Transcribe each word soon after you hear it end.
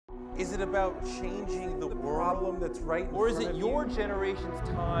Is it about changing the problem that's right in front of you? Or is it your generation's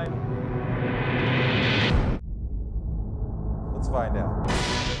time? Let's find out.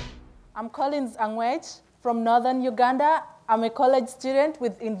 I'm Collins Angwech from Northern Uganda. I'm a college student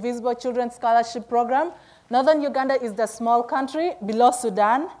with Invisible Children Scholarship Program. Northern Uganda is the small country below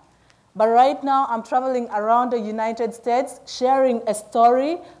Sudan. But right now, I'm traveling around the United States, sharing a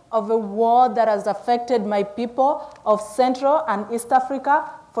story of a war that has affected my people of Central and East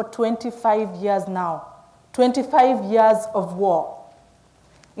Africa for 25 years now. 25 years of war.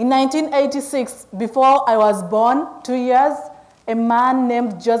 In 1986, before I was born, 2 years, a man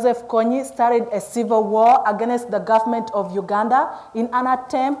named Joseph Kony started a civil war against the government of Uganda in an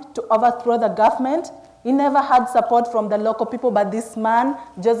attempt to overthrow the government. He never had support from the local people, but this man,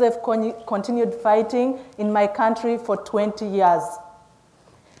 Joseph Kony, continued fighting in my country for 20 years.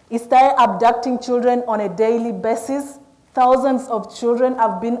 He started abducting children on a daily basis. Thousands of children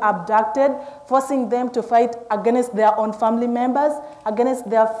have been abducted, forcing them to fight against their own family members, against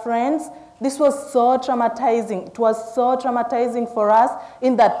their friends. This was so traumatizing. It was so traumatizing for us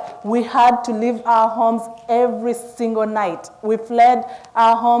in that we had to leave our homes every single night. We fled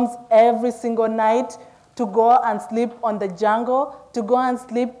our homes every single night to go and sleep on the jungle, to go and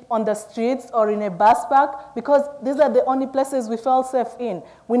sleep on the streets or in a bus park, because these are the only places we felt safe in.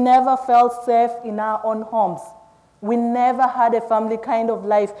 We never felt safe in our own homes. We never had a family kind of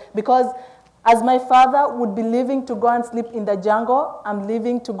life, because as my father would be leaving to go and sleep in the jungle, I'm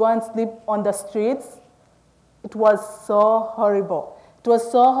leaving to go and sleep on the streets. It was so horrible. It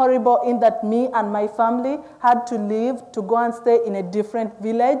was so horrible in that me and my family had to leave to go and stay in a different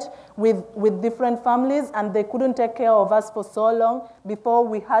village with different families, and they couldn't take care of us for so long before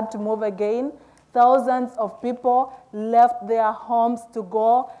we had to move again. Thousands of people left their homes to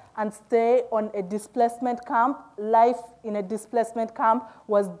go and stay on a displacement camp. Life in a displacement camp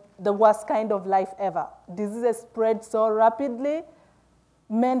was the worst kind of life ever. Diseases spread so rapidly.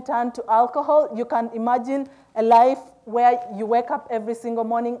 Men turned to alcohol. You can imagine a life where you wake up every single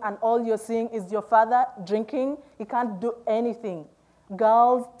morning and all you're seeing is your father drinking. He can't do anything.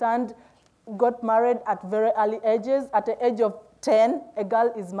 Girls got married at very early ages. At the age of 10, a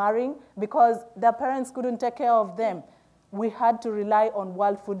girl is marrying because their parents couldn't take care of them. We had to rely on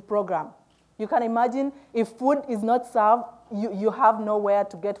World Food Program. You can imagine if food is not served, you have nowhere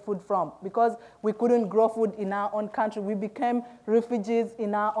to get food from, because we couldn't grow food in our own country. We became refugees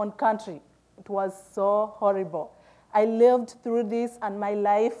in our own country. It was so horrible. I lived through this, and my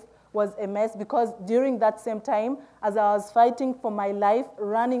life was a mess, because during that same time, as I was fighting for my life,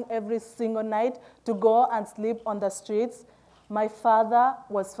 running every single night to go and sleep on the streets, my father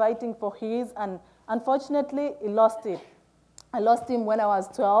was fighting for his, and unfortunately, he lost it. I lost him when I was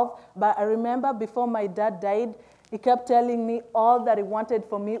 12, but I remember before my dad died, he kept telling me all that he wanted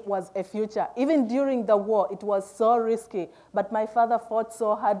for me was a future. Even during the war, it was so risky, but my father fought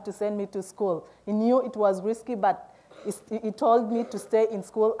so hard to send me to school. He knew it was risky, but he told me to stay in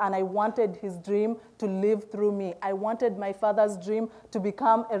school, and I wanted his dream to live through me. I wanted my father's dream to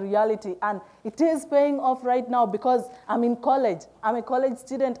become a reality, and it is paying off right now because I'm in college. I'm a college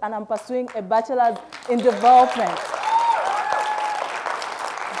student, and I'm pursuing a bachelor's in development.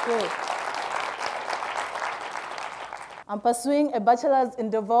 Okay. I'm pursuing a bachelor's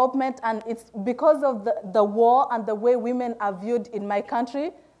in development, and it's because of the war and the way women are viewed in my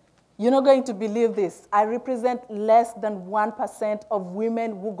country. You're not going to believe this. I represent less than 1% of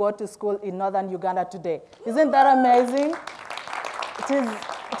women who go to school in Northern Uganda today. Isn't that amazing?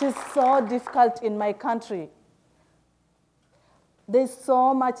 It is so difficult in my country. There's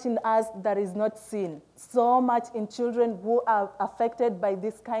so much in us that is not seen. So much in children who are affected by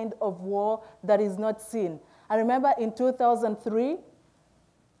this kind of war that is not seen. I remember in 2003,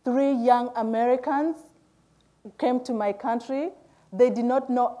 3 young Americans came to my country. They did not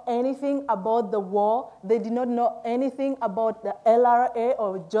know anything about the war. They did not know anything about the LRA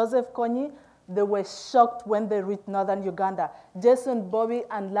or Joseph Kony. They were shocked when they reached Northern Uganda. Jason, Bobby,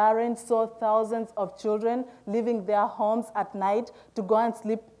 and Lauren saw thousands of children leaving their homes at night to go and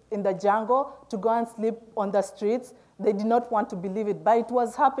sleep in the jungle, to go and sleep on the streets. They did not want to believe it, but it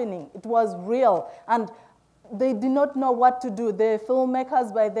was happening. It was real. And they did not know what to do. They were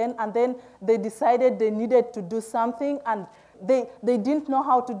filmmakers by then, and then they decided they needed to do something, and they didn't know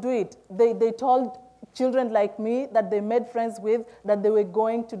how to do it. They told children like me that they made friends with that they were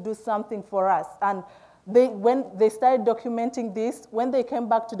going to do something for us. And when they started documenting this, when they came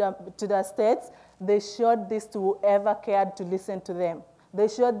back to the States, they showed this to whoever cared to listen to them. They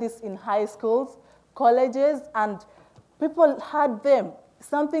showed this in high schools, colleges, and people heard them.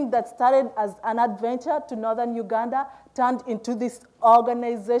 Something that started as an adventure to Northern Uganda turned into this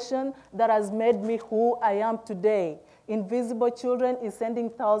organization that has made me who I am today. Invisible Children is sending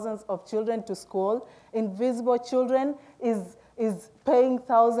thousands of children to school. Invisible Children is paying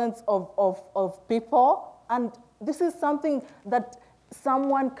thousands of people. And this is something that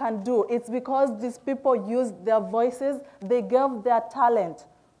someone can do. It's because these people used their voices, they gave their talent.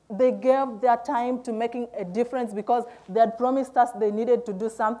 They gave their time to making a difference because they had promised us they needed to do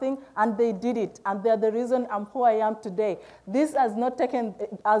something, and they did it. And they're the reason I'm who I am today. This has not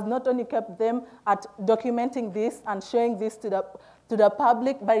only kept them at documenting this and showing this to the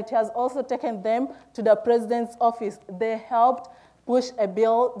public, but it has also taken them to the president's office. They helped push a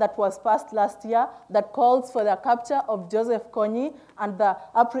bill that was passed last year that calls for the capture of Joseph Kony and the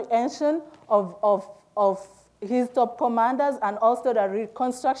apprehension of his top commanders, and also the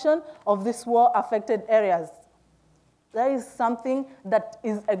reconstruction of these war-affected areas. That is something that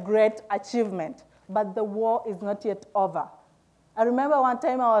is a great achievement, but the war is not yet over. I remember one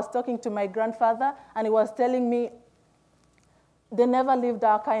time I was talking to my grandfather, and he was telling me they never lived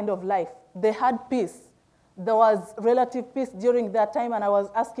our kind of life. They had peace. There was relative peace during that time, and I was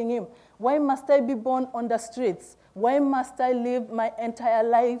asking him, why must I be born on the streets? Why must I live my entire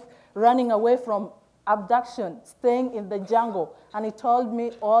life running away from abduction, staying in the jungle? And he told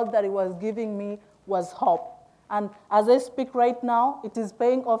me all that he was giving me was hope. And as I speak right now, it is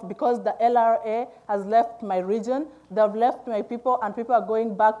paying off because the LRA has left my region, they've left my people, and people are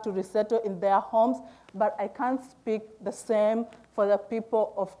going back to resettle in their homes. But I can't speak the same for the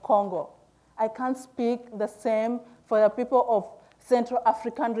people of Congo. I can't speak the same for the people of Central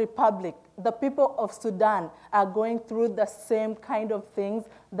African Republic. The people of Sudan are going through the same kind of things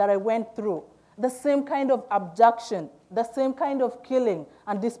that I went through. The same kind of abduction, the same kind of killing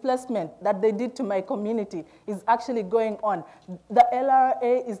and displacement that they did to my community is actually going on. The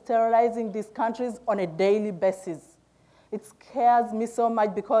LRA is terrorizing these countries on a daily basis. It scares me so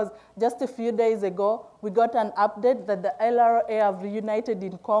much because just a few days ago, we got an update that the LRA have reunited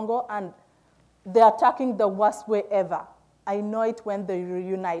in Congo, and they're attacking the worst way ever. I know it when they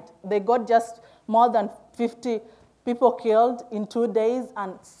reunite. They got just more than 50 people killed in 2 days,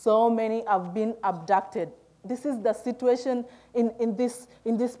 and so many have been abducted. This is the situation in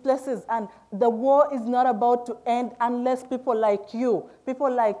these places, and the war is not about to end unless people like you,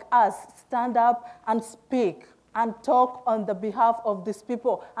 people like us, stand up and speak and talk on the behalf of these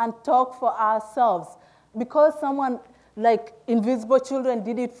people and talk for ourselves. Because someone like Invisible Children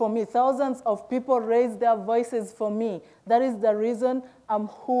did it for me, thousands of people raised their voices for me. That is the reason I'm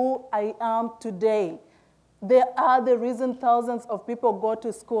who I am today. They are the reason thousands of people go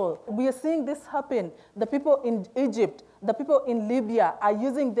to school. We are seeing this happen. The people in Egypt, the people in Libya are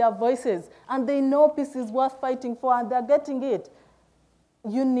using their voices, and they know peace is worth fighting for, and they're getting it.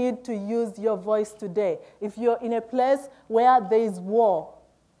 You need to use your voice today. If you're in a place where there is war,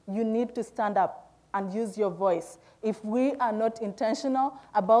 you need to stand up and use your voice. If we are not intentional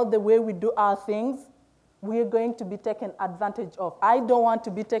about the way we do our things, we are going to be taken advantage of. I don't want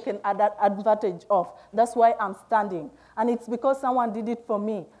to be taken advantage of. That's why I'm standing. And it's because someone did it for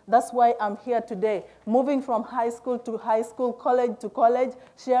me. That's why I'm here today, moving from high school to high school, college to college,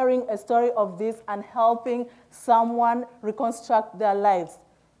 sharing a story of this and helping someone reconstruct their lives.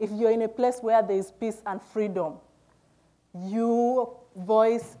 If you're in a place where there is peace and freedom, your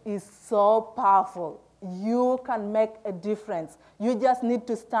voice is so powerful. You can make a difference. You just need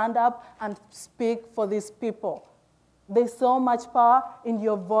to stand up and speak for these people. There's so much power in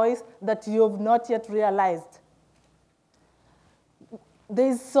your voice that you've not yet realized.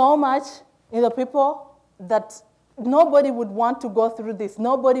 There's so much in the people that nobody would want to go through this.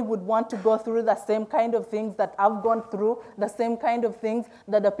 Nobody would want to go through the same kind of things that I've gone through, the same kind of things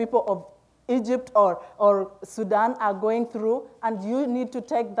that the people of Egypt or Sudan are going through. And you need to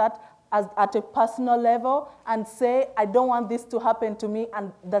take that at a personal level and say, I don't want this to happen to me.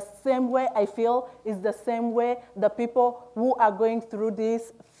 And the same way I feel is the same way the people who are going through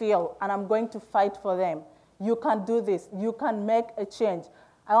this feel. And I'm going to fight for them. You can do this. You can make a change.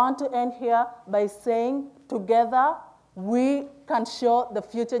 I want to end here by saying, together, we can show the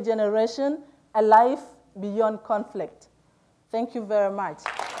future generation a life beyond conflict. Thank you very much.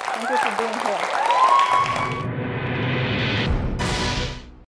 Thank you for being here.